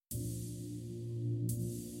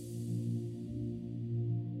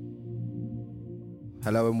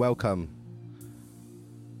Hello and welcome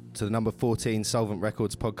to the number 14 Soulvent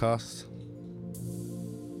Records podcast,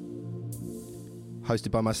 hosted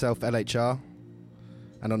by myself, LHR,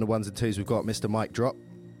 and on the ones and twos we've got Mr. Mike Drop.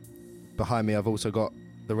 Behind me I've also got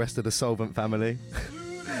the rest of the Soulvent family.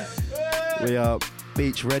 We are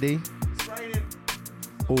beach ready.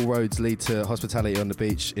 All roads lead to hospitality on the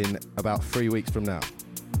beach in about 3 weeks from now.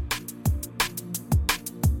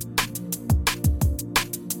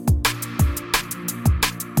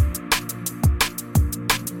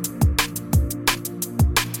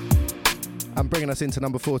 And bringing us into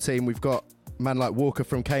number 14, we've got a man like Walker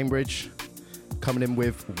from Cambridge coming in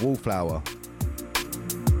with Wallflower.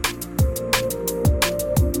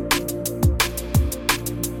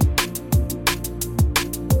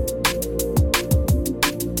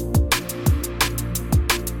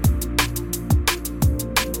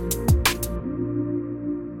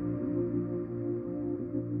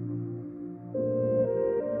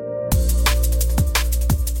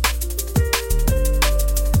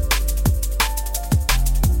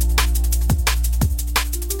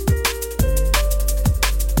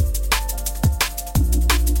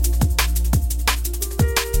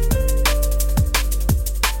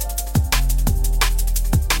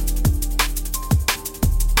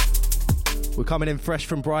 Coming in fresh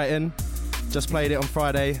from Brighton, just played it on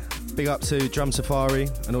Friday. Big up to Drum Safari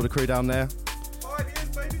and all the crew down there. 5 years,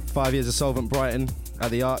 baby. 5 years of Soulvent Brighton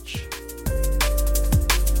at the Arch.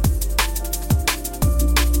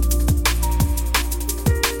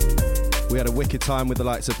 We had a wicked time with the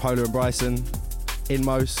likes of Pola and Bryson,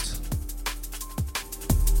 Inmost.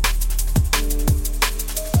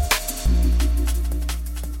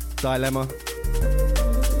 Dilemma.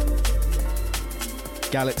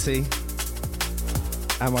 GLXY.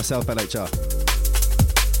 And myself, LHR.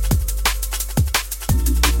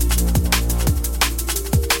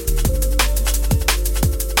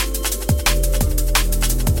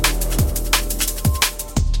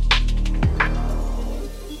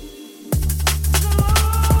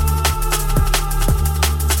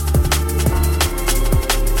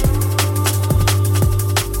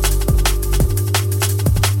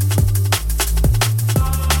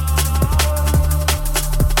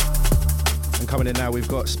 We've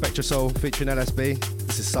got Spectrasoul featuring LSB.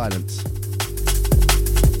 This is Silence.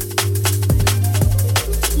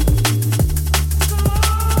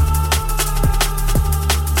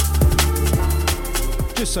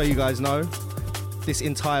 Just so you guys know, this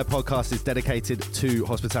entire podcast is dedicated to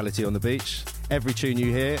hospitality on the beach. Every tune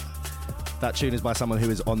you hear, that tune is by someone who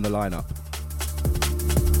is on the lineup.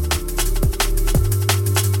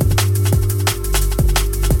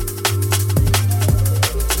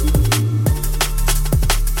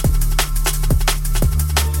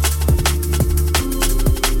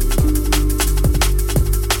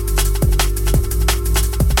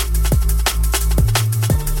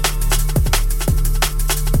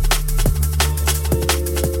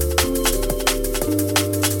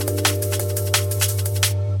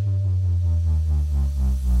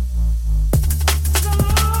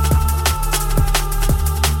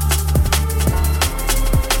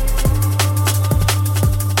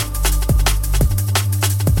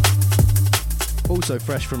 Also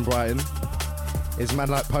fresh from Brighton is man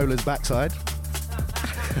like Pola's backside,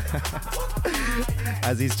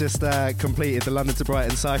 as he's just completed the London to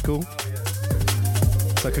Brighton cycle.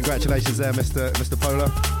 So congratulations there, Mr.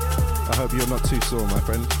 Pola. I hope you're not too sore, my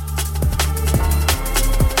friend.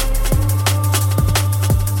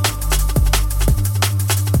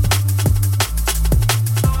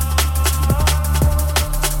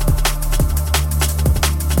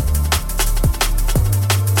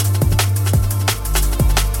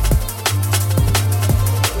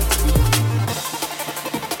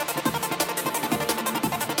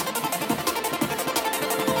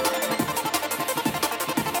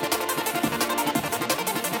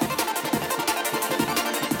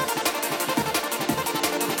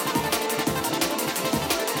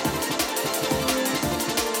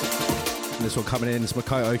 This one coming in is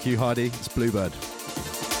Makoto, Hugh Hardie, it's Bluebird.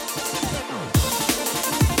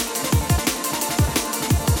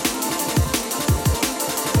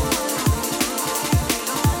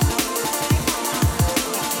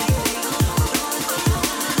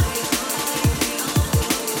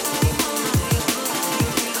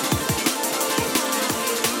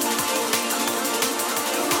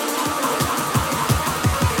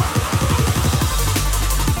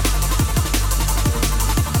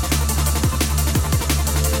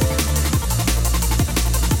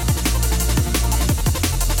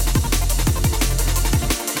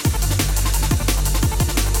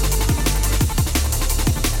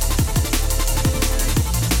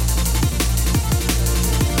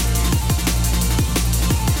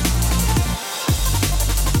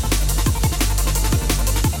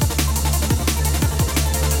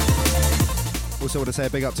 Also want to say a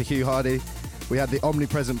big up to Hugh Hardie. We had the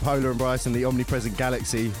omnipresent Pola and Bryson, the omnipresent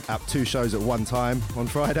GLXY at 2 shows at one time on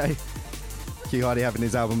Friday. Hugh Hardie having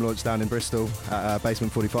his album launched down in Bristol at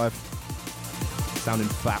Basement 45. Sounding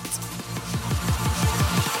fat.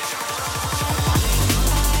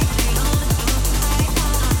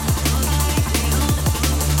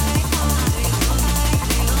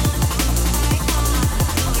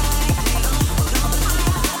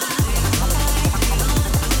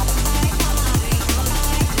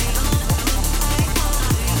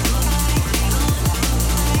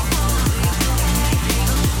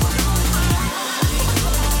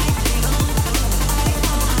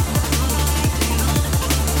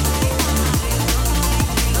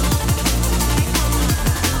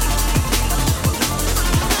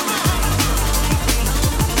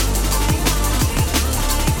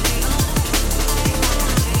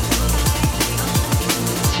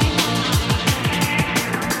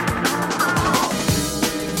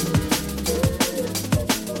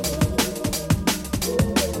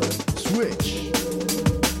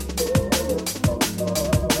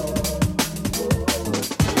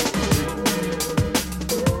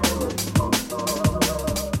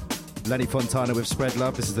 Lenny Fontana with Spread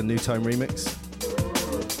Love. This is the New Tone remix.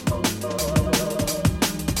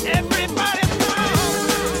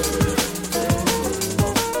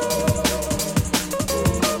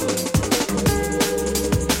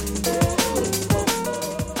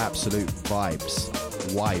 Absolute vibes.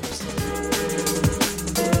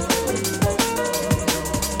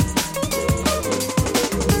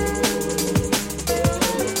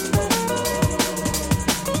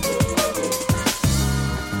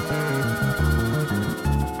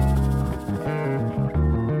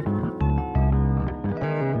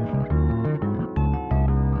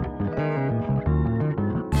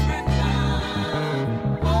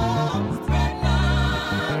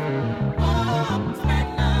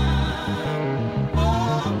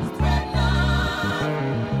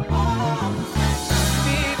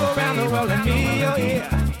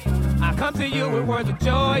 To you with words of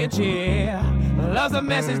joy and cheer. Love's a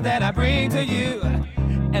message that I bring to you,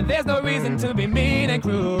 and there's no reason to be mean and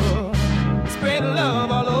cruel. Spread love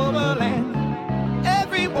all over land.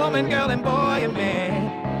 Every woman, girl, and boy and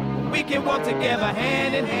man, we can walk together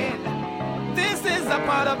hand in hand. This is a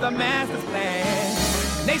part of the master's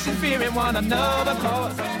plan. Nation fearing one another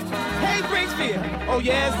cause hate brings fear, oh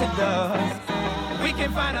yes it does. We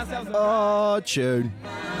can find ourselves tune.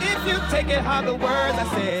 If you take it hard, the words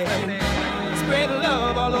I say. Spread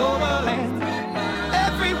love all over land.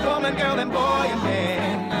 Every woman, girl, and boy and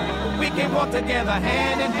man, we can walk together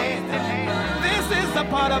hand in hand. This is a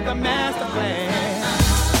part of the master plan.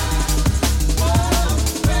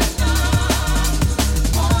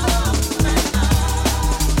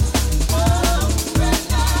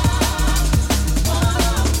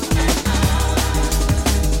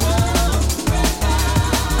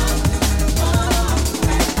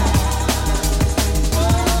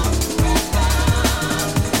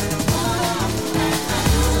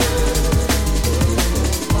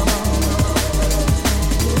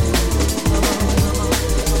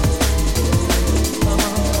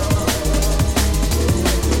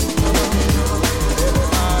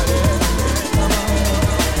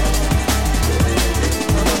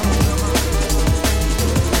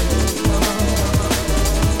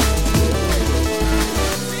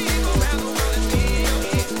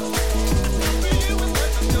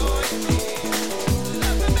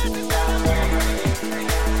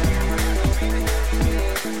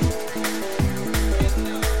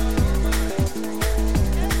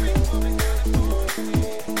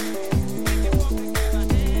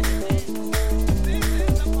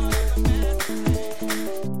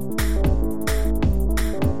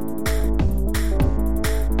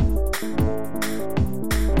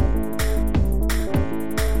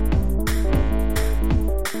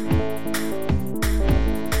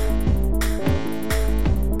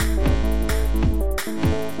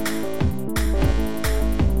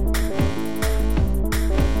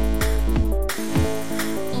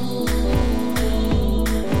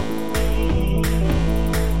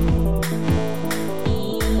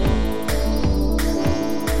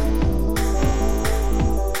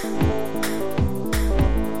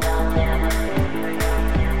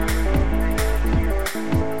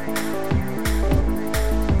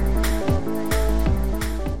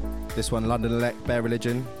 This one, London Elect, Bare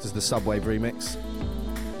Religion. This is the Subwave remix.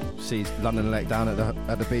 See London Elect down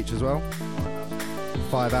at the beach as well.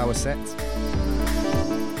 5-hour set.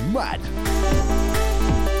 Mad!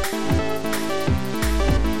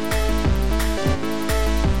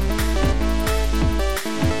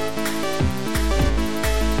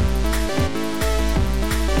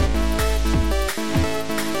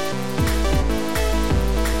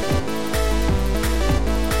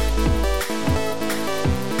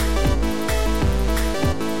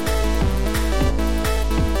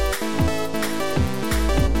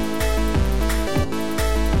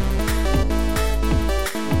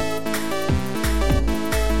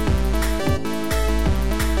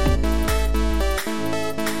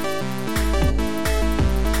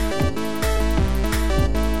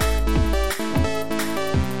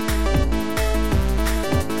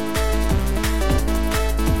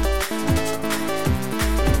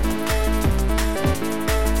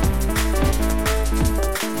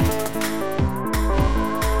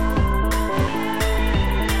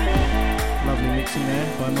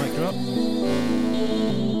 there by Mic Drop.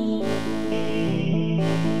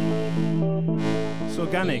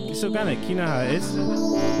 It's organic, you know how it is.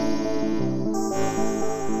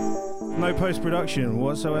 No post-production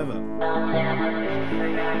whatsoever.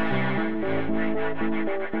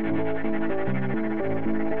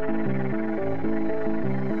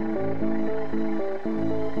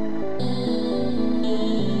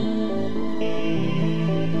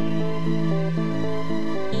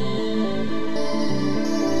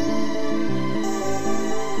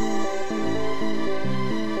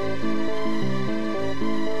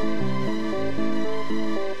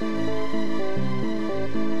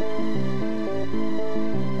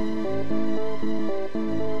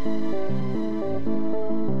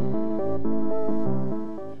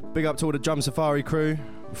 Big up to all the Drum Safari crew,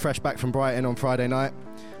 fresh back from Brighton on Friday night.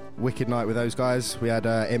 Wicked night with those guys. We had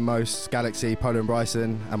Inmost, GLXY, Pola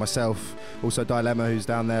Bryson, and myself. Also Dilemma, who's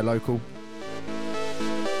down there local.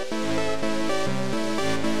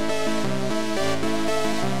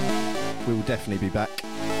 We will definitely be back.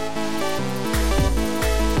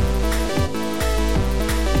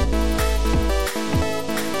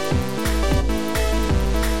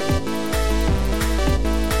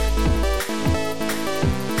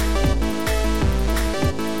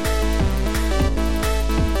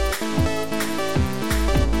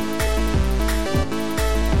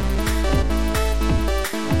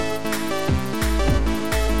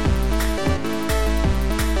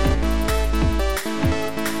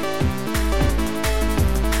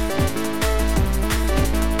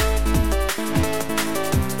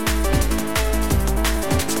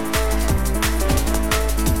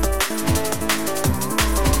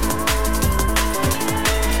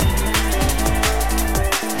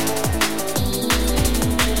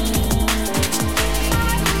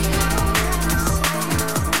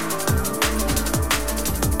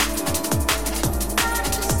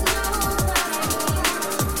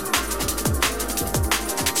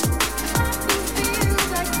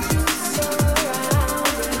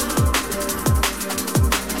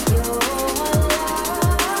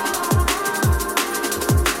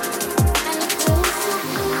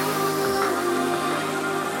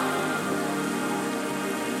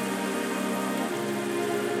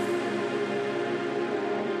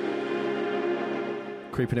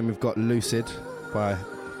 Creeping in, we've got Lucid by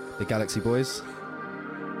the GLXY Boys.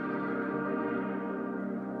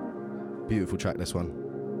 Beautiful track, this one.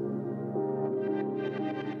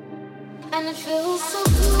 And it feels so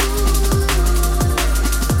good.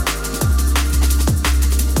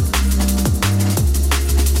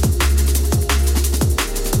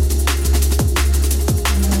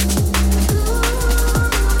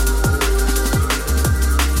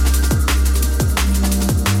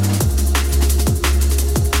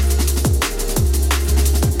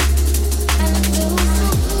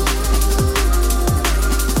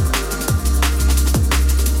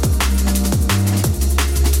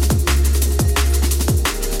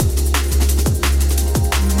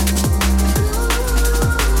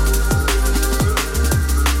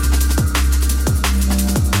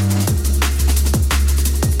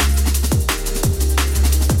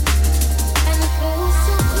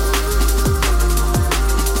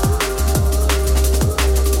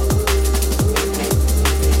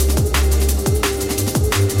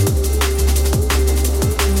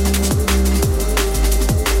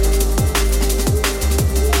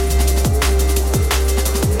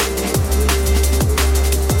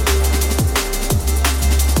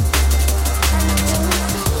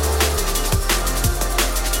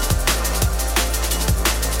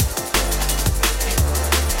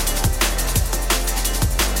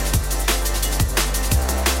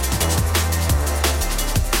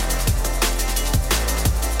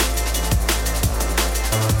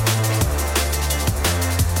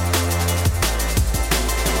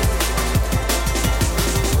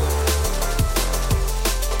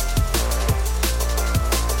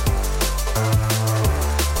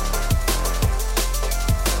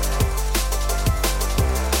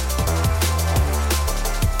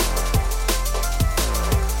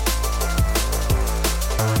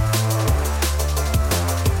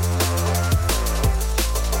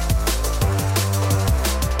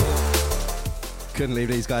 Couldn't leave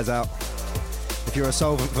these guys out. If you're a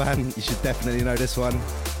Soulvent fan, you should definitely know this one.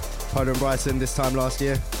 Pola and Bryson this time last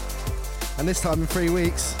year. And this time in 3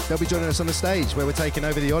 weeks, they'll be joining us on the stage where we're taking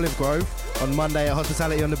over the Olive Grove on Monday at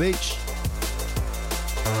Hospitality on the Beach.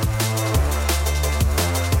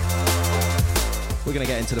 We're going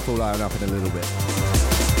to get into the full iron up in a little bit.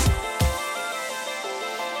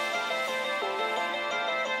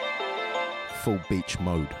 Full beach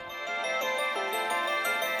mode.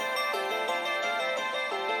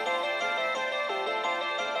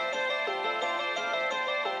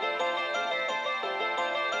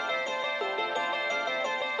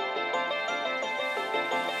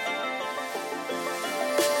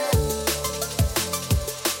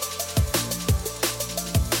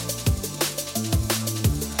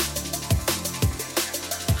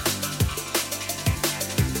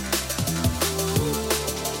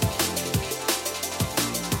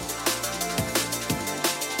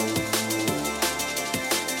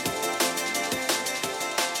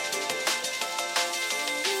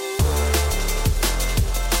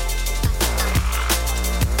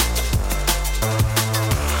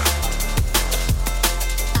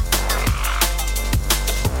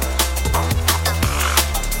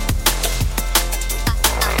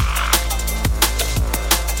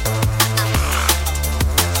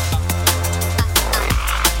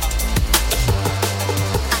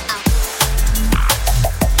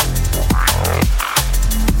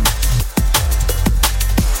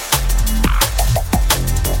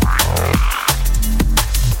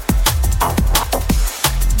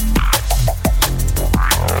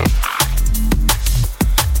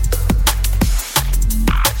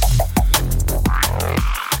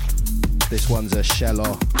 This one's a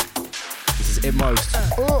Sheller. This is Inmost.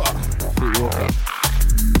 Pete Walker.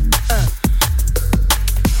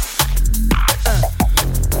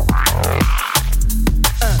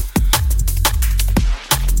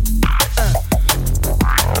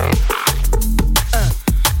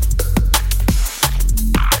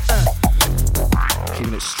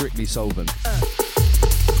 Keeping it strictly Soulvent.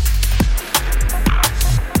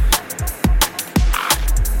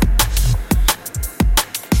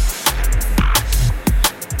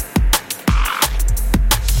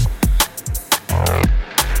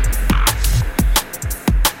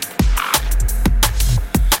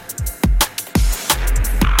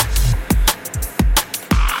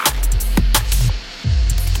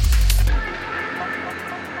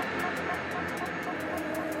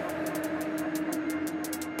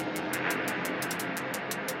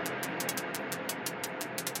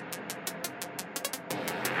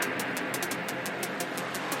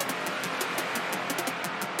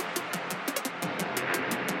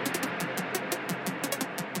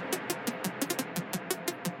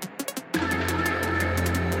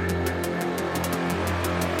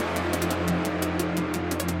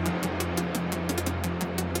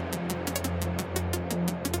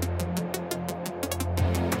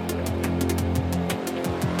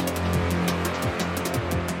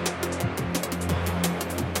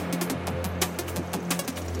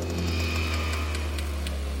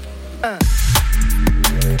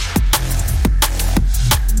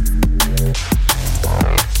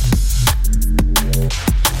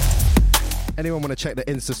 Anyone want to check the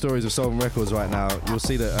Insta stories of Soulvent Records right now, you'll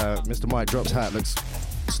see that Mr. Mike Drop's hat looks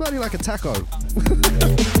slightly like a taco.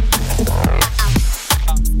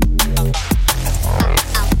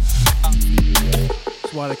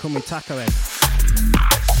 That's why they call me Taco Head.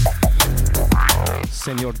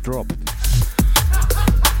 Senor Drop.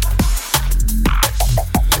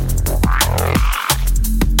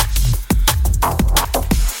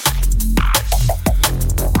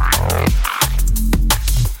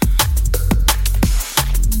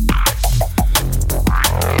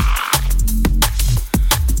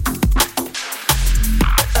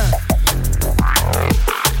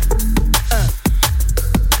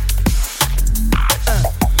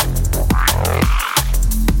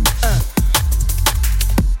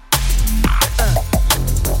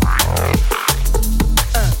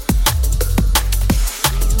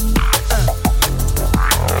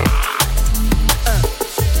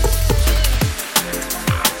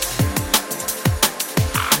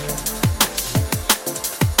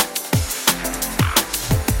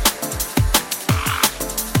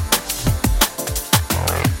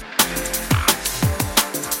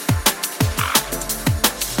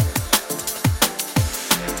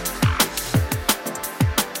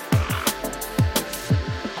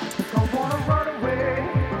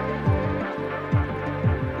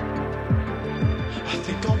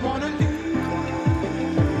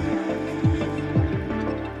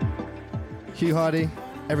 Hugh Hardie,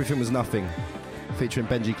 Everything Was Nothing, featuring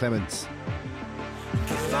Benji Clements.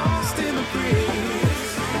 Lost in the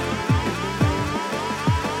breeze.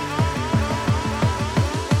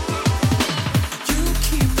 You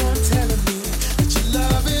keep on telling me that your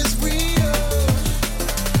love is real.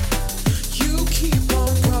 You keep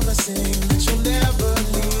on promising that you'll never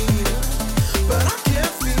leave. But I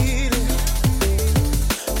can't feel it.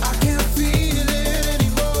 I can't feel it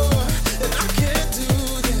anymore. And I can't do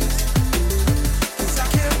this. 'Cause I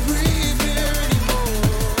can't breathe here anymore.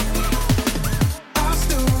 I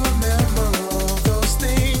still remember all those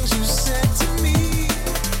things you said to me.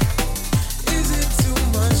 Is it too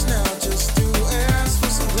much now just to ask for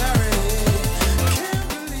some clarity? Can't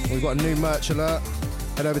believe We've got a new merch alert.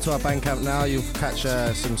 Head over to our Bandcamp now. You'll catch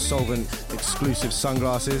some Soulvent exclusive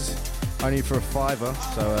sunglasses, only for $5.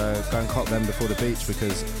 So go and cop them before the beach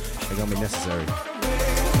because they're gonna be necessary.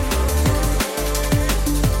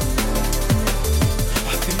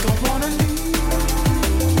 I think I wanna leave.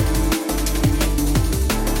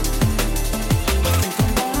 I think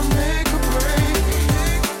I'm gonna make a break.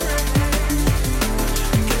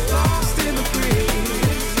 Get lost in the breeze.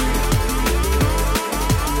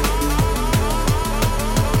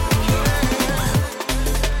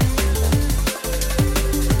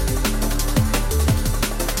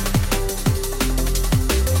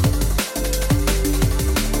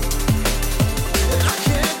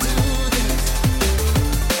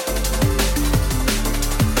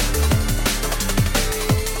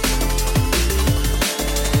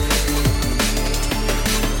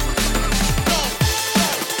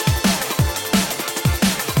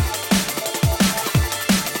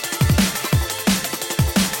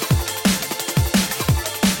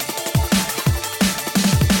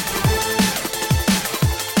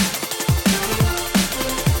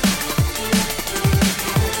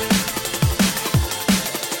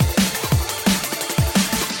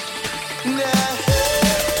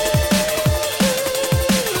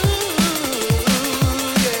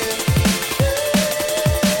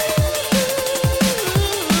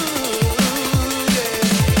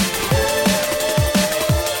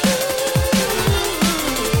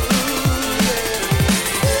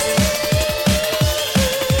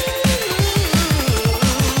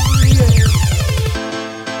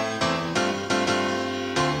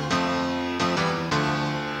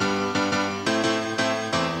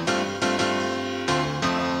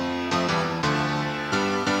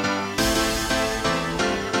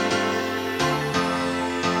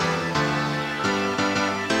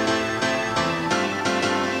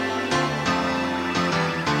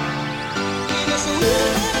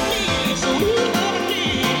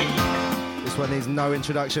 needs no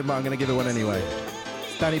introduction, but I'm going to give it one anyway.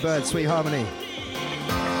 Danny Byrd, Sweet Harmony.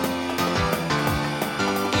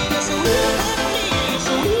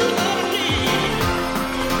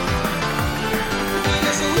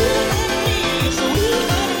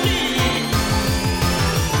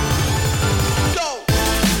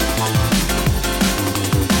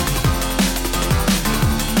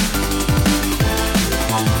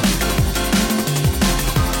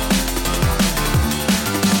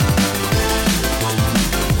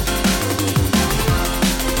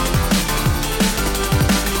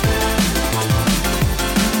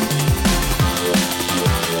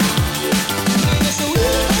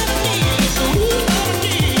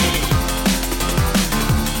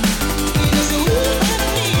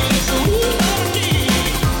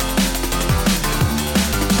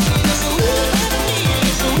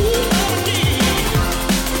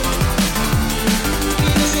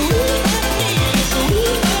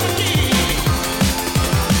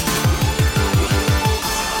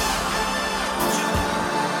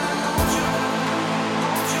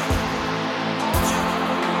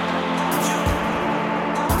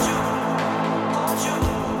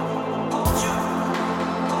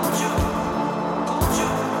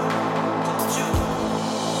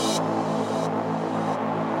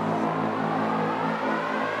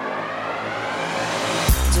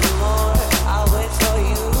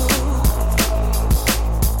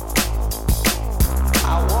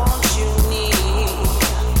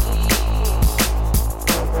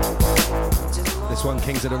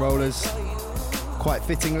 Kings of the Rollers, quite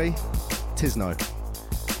fittingly, Tisno.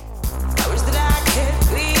 I wish that I could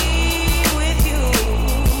be with you.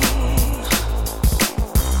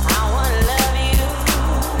 I want to love you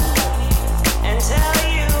and tell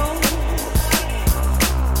you,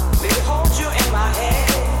 baby, hold you in my head.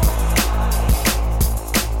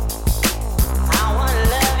 I want to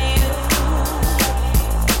love you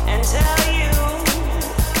and tell you.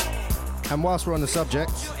 And whilst we're on the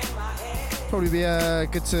subject, probably be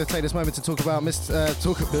good to take this moment to talk about and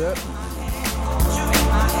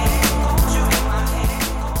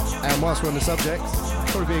whilst we're on the subject,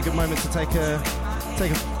 probably be a good moment to take a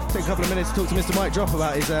couple of minutes to talk to Mr. Mike Drop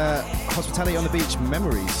about his hospitality on the beach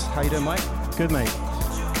memories. How you doing, Mike? Good, mate.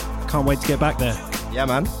 Can't wait to get back there. Yeah,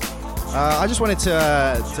 man. I just wanted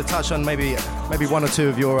to touch on maybe one or two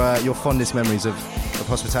of your fondest memories of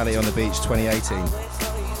hospitality on the beach 2018.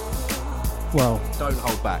 Well, don't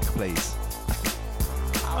hold back, please.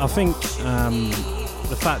 I think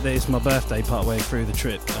the fact that it's my birthday partway through the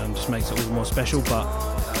trip just makes it all the more special. But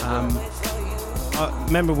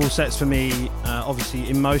memorable sets for me, obviously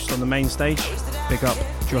in most on the main stage. Big up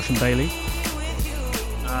Josh and Bailey.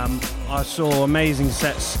 I saw amazing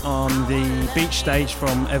sets on the beach stage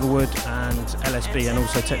from Everwood and LSB and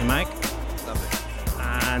also Technomatic.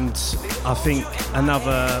 And I think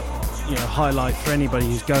another highlight for anybody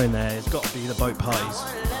who's going there has got to be the boat parties.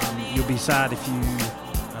 You'll be sad if you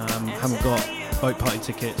haven't got boat party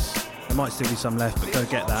tickets. There might still be some left, but go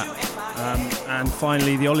get that. And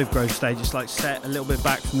finally, the Olive Grove stage. It's like set a little bit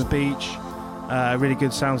back from the beach. Really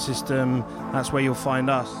good sound system. That's where you'll find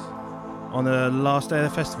us on the last day of the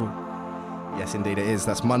festival. Yes, indeed it is.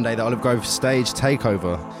 That's Monday, the Olive Grove stage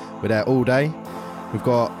takeover. We're there all day. We've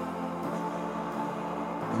got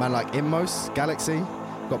a man like Inmos, GLXY,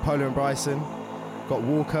 we've got Pola and Bryson, we've got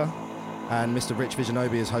Walker, and Mr. Rich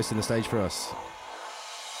Visionobi is hosting the stage for us.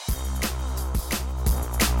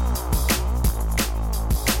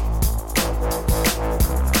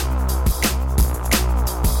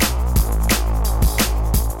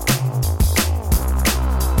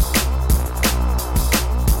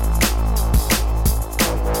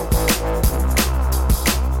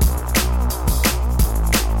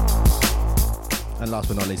 Last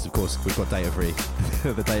but not least, of course, we've got Data Free.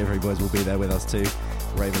 The Data Free boys will be there with us too,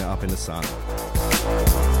 raving it up in the sun.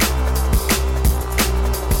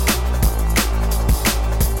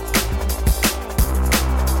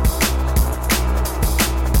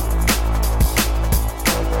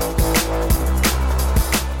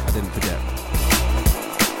 I didn't forget.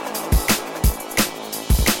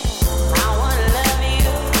 I wanna love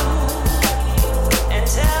you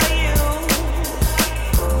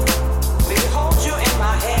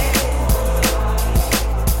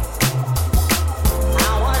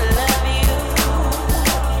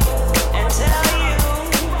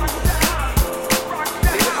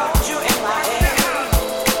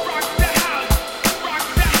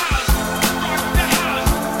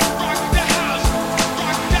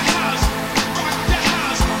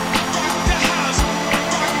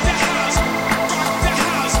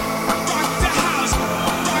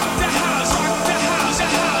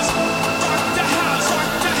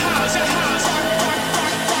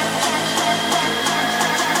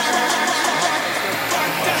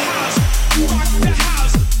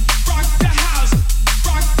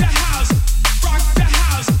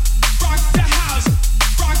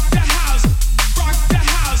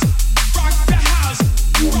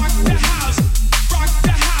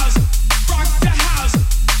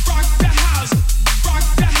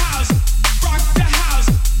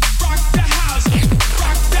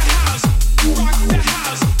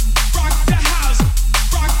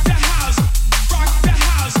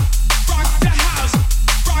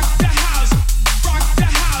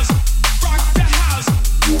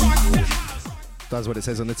Does what it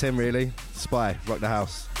says on the tin, really. S.P.Y, rock the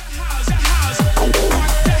house.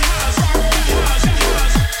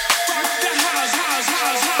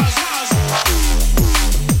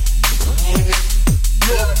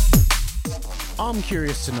 I'm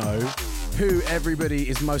curious to know who everybody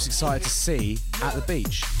is most excited to see at the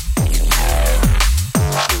beach.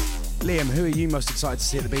 Liam, who are you most excited to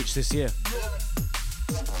see at the beach this year?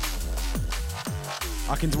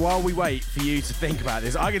 While we wait for you to think about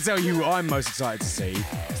this, I can tell you who I'm most excited to see.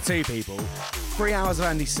 It's two people. 3 hours of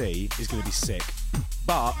Andy C is going to be sick.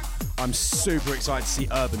 But I'm super excited to see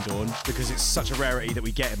Urban Dawn because it's such a rarity that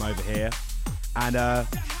we get him over here. And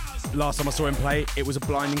last time I saw him play, it was a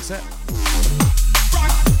blinding set.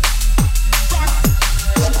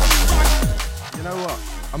 You know what?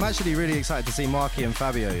 I'm actually really excited to see Marky and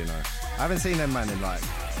Fabio, you know. I haven't seen them, man, in like...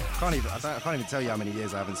 I can't even tell you how many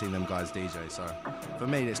years I haven't seen them guys DJ, so... For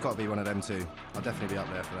me, it's got to be one of them two. I'll definitely be up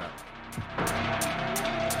there for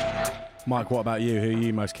that. Mike, what about you? Who are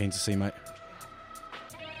you most keen to see, mate?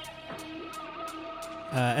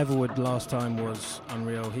 Everwood last time was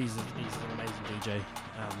unreal. He's an amazing DJ.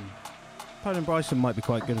 Pola Bryson might be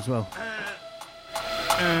quite good as well.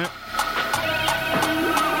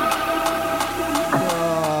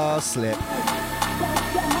 Oh, slip.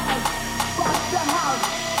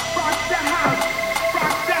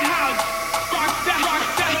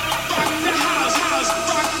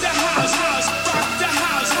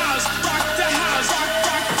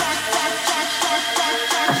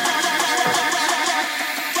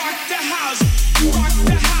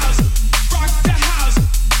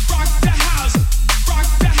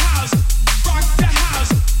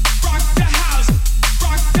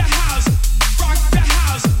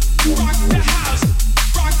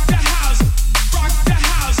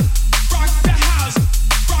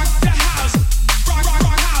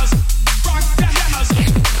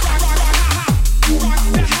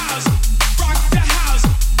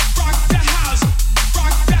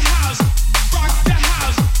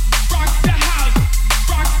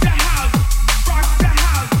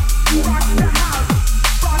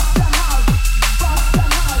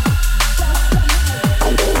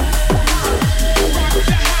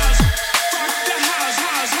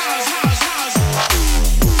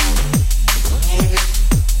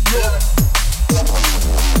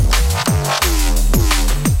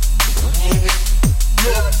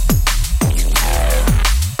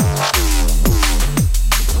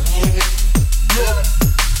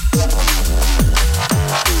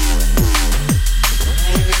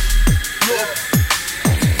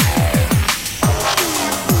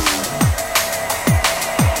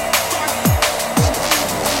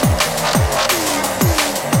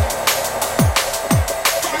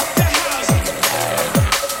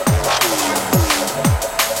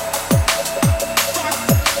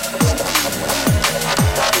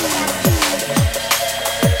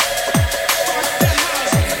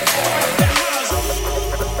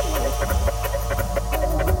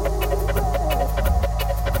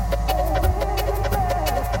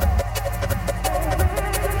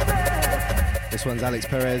 This one's Alix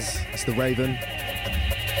Perez, it's The Raven.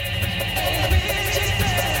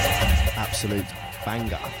 Absolute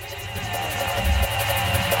banger.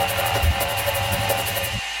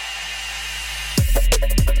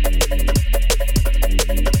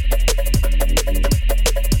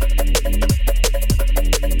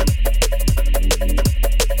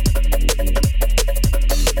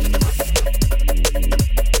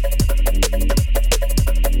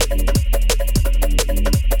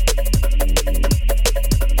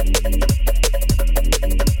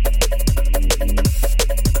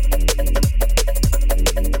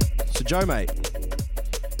 Joe, mate,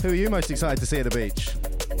 who are you most excited to see at the beach?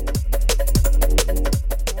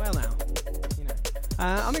 Well, now, you know,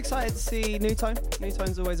 I'm excited to see New Tone. New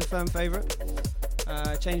Tone's always a firm favourite.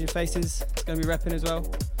 Changing Faces is going to be repping as well,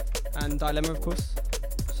 and Dilemma, of course.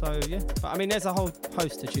 So yeah, but I mean, there's a whole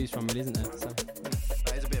host to choose from, really, isn't there? So yeah.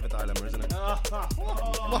 That is a bit of a dilemma, isn't it?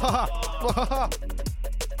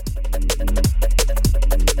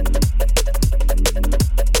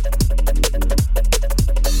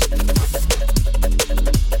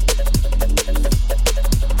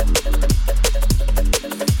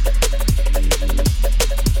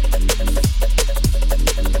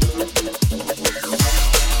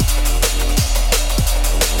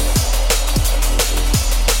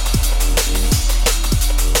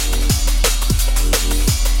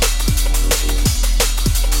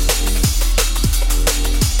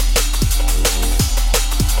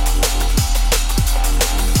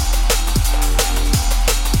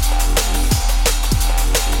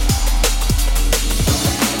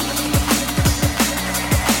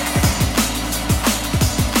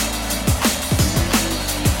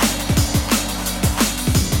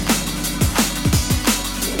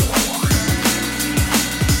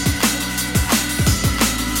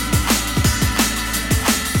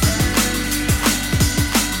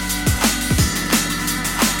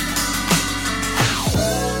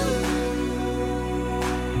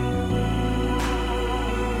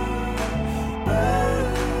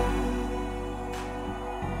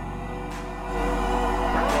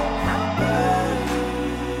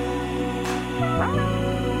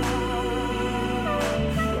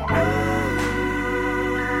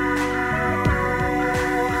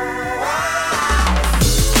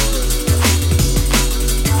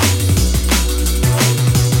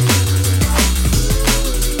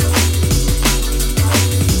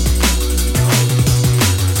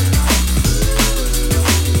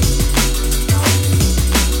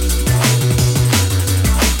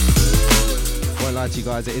 You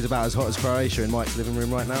guys, it is about as hot as Croatia in Mike's living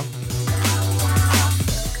room right now.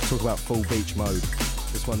 Talk about full beach mode.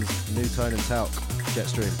 This one's New Tone and Talc,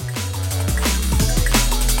 Jetstream.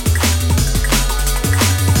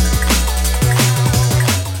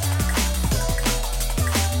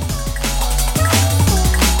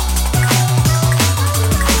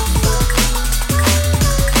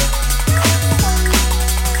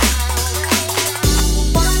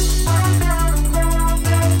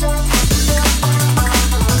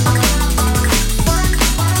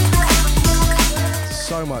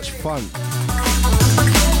 So much fun.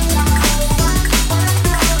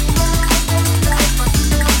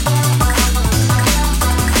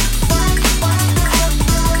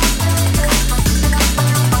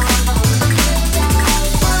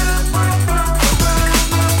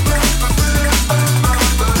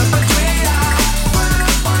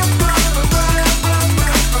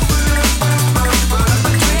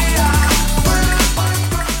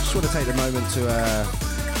 Just want to take the moment to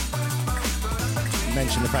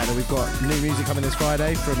mention the fact that we've got new music coming this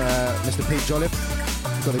Friday from Mr. Pete Jolliffe.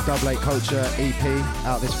 We've got the Dub Late Culture EP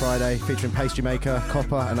out this Friday featuring Pastry Maker,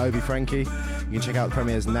 Copper and Obi Frankie. You can check out the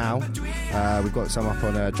premieres now. We've got some up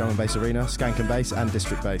on Drum and Bass Arena, Skank and Bass and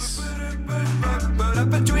District Bass.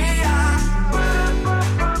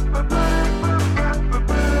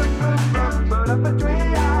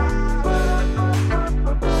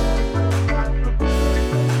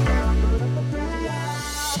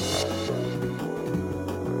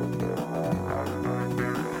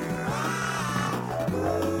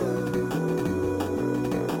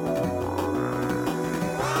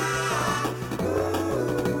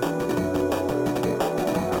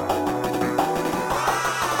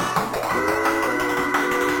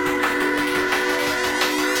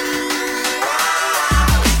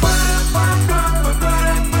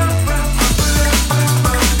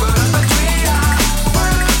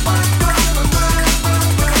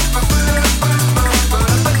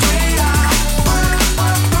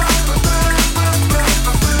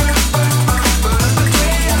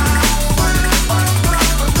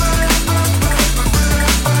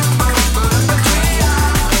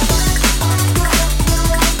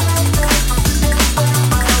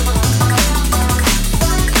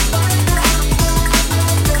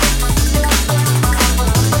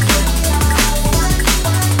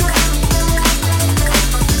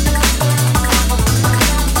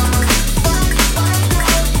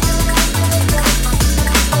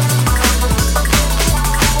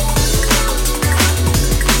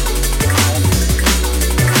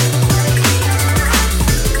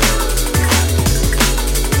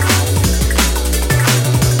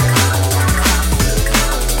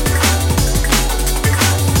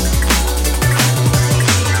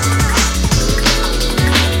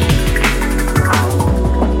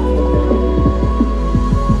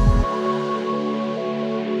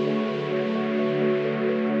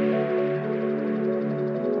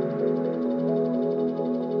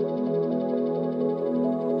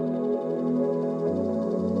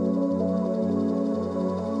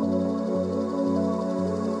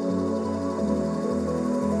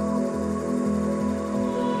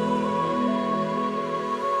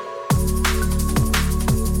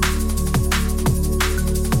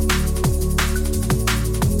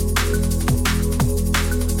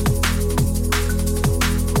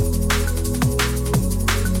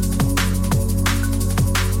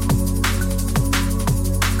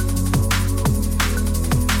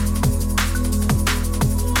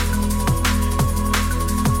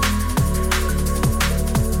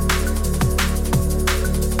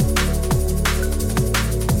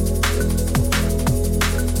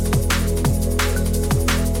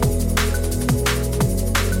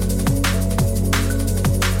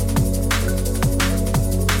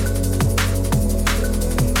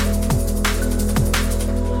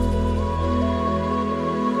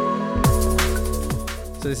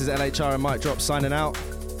 So this is LHR and Mic Drop signing out.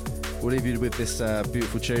 We'll leave you with this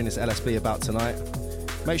beautiful tune, this LSB About Tonight.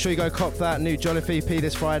 Make sure you go cop that new Jolliffe EP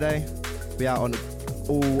this Friday. Be out on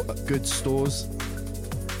all good stores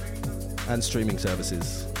and streaming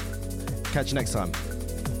services. Catch you next time.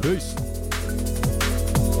 Peace.